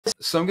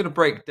So I'm going to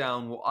break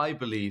down what I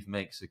believe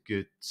makes a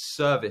good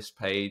service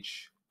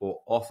page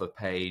or offer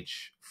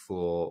page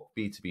for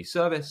B2B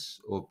service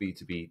or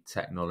B2B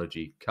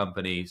technology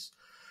companies.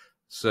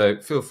 So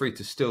feel free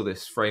to steal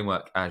this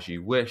framework as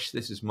you wish.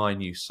 This is my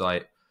new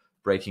site,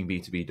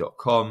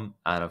 breakingb2b.com,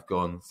 and I've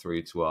gone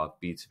through to our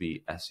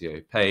B2B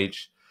SEO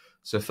page.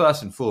 So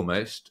first and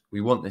foremost, we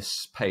want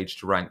this page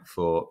to rank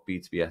for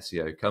B2B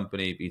SEO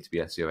company,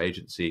 B2B SEO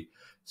agency.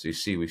 So you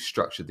see we've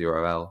structured the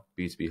URL,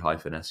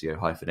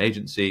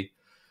 B2B-SEO-agency.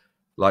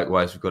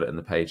 Likewise, we've got it in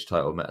the page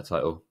title, meta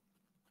title,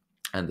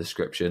 and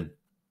description.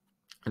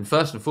 And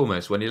first and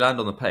foremost, when you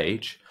land on the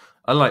page,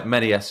 unlike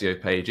many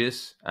SEO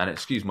pages, and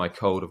excuse my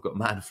cold, I've got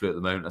man flu at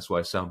the moment, that's why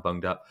I sound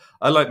bunged up.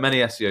 Unlike many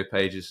SEO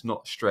pages,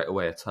 not straight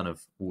away a ton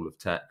of wall of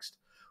text.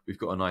 We've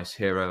got a nice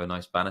hero, a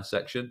nice banner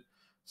section.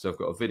 So I've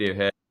got a video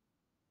here.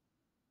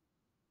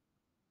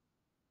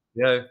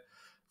 I've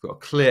got a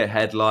clear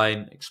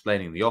headline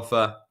explaining the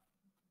offer.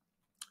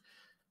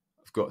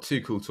 I've got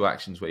 2 call to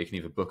actions where you can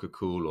either book a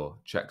call or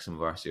check some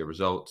of our SEO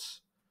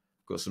results.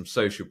 Got some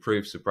social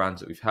proofs of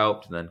brands that we've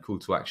helped, and then call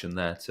to action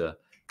there to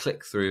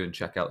click through and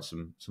check out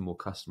some more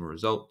customer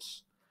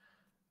results.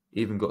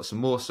 Even got some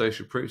more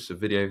social proofs of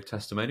video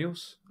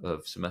testimonials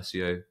of some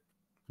SEO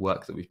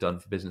work that we've done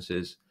for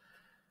businesses.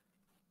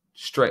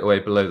 Straight away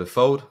below the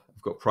fold,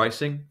 I've got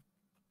pricing,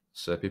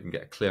 so people can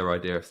get a clear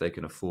idea if they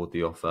can afford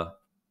the offer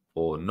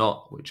or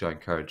not, which I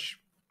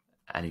encourage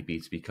any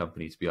B2B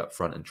company to be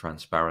upfront and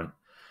transparent.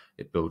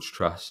 It builds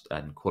trust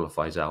and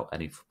qualifies out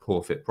any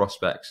poor fit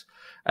prospects.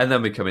 And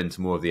then we come into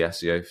more of the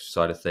SEO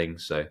side of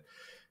things. So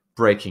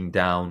breaking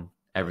down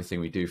everything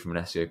we do from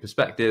an SEO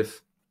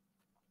perspective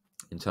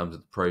in terms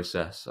of the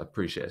process. I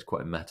appreciate it's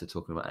quite a meta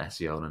talking about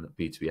SEO on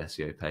a B2B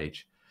SEO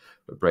page,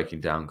 but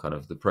breaking down kind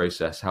of the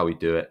process, how we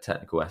do it,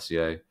 technical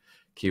SEO,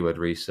 keyword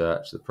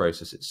research, the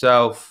process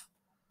itself.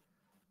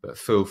 But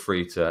feel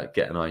free to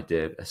get an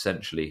idea.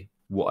 Essentially,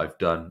 what I've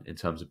done in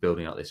terms of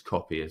building out this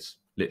copy is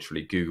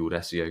literally Googled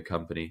SEO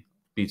company,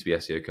 B2B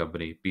SEO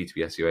company, B2B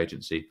SEO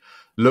agency,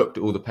 looked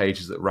at all the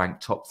pages that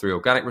rank top 3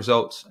 organic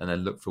results, and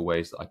then looked for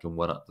ways that I can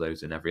one-up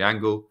those in every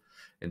angle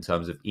in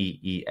terms of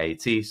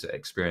EEAT, so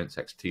experience,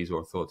 expertise,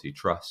 or authority,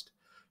 trust,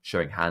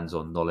 showing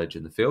hands-on knowledge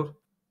in the field.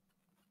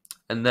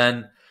 And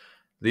then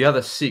the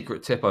other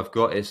secret tip I've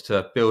got is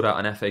to build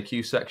out an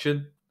FAQ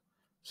section.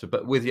 So,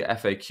 but with your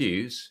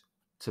FAQs,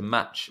 to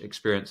match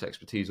experience,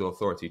 expertise, or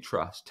authority,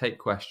 trust, take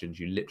questions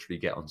you literally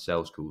get on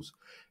sales calls.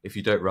 If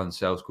you don't run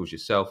sales calls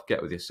yourself,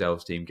 get with your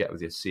sales team, get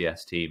with your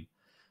CS team,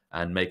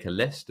 and make a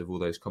list of all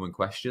those common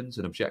questions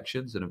and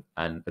objections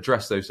and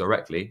address those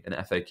directly in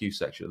an FAQ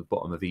section at the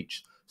bottom of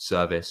each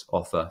service,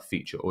 offer,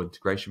 feature, or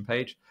integration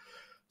page.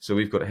 So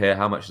we've got here,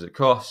 how much does it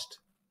cost?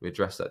 We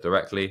address that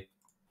directly.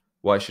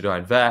 Why should I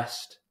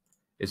invest?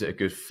 Is it a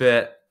good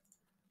fit?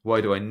 Why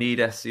do I need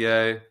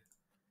SEO?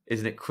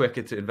 Isn't it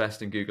quicker to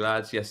invest in Google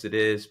Ads? Yes, it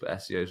is, but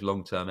SEO is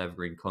long-term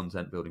evergreen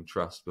content, building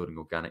trust, building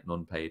organic,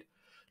 non-paid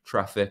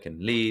traffic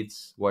and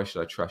leads. Why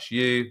should I trust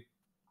you?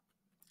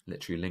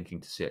 Literally linking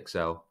to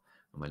CXL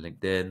on my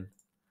LinkedIn.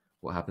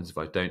 What happens if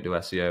I don't do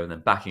SEO? And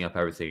then backing up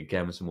everything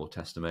again with some more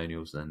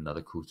testimonials and then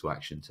another call to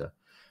action to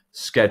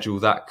schedule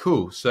that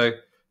call. So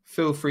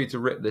feel free to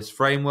rip this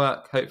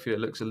framework. Hopefully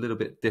it looks a little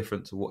bit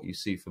different to what you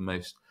see for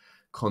most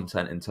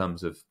content in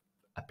terms of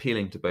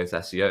appealing to both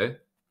SEO,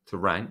 to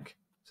rank.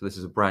 So this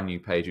is a brand new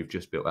page we've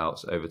just built out.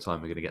 So over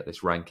time, we're going to get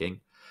this ranking,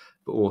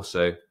 but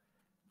also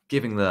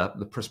giving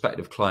the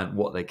prospective client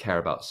what they care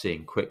about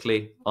seeing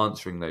quickly,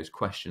 answering those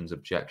questions,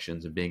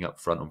 objections, and being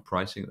upfront on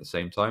pricing at the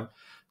same time.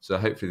 So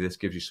hopefully this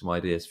gives you some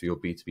ideas for your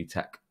B2B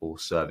tech or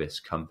service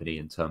company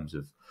in terms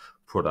of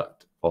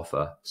product,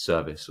 offer,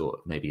 service, or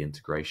maybe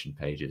integration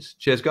pages.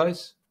 Cheers,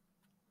 guys.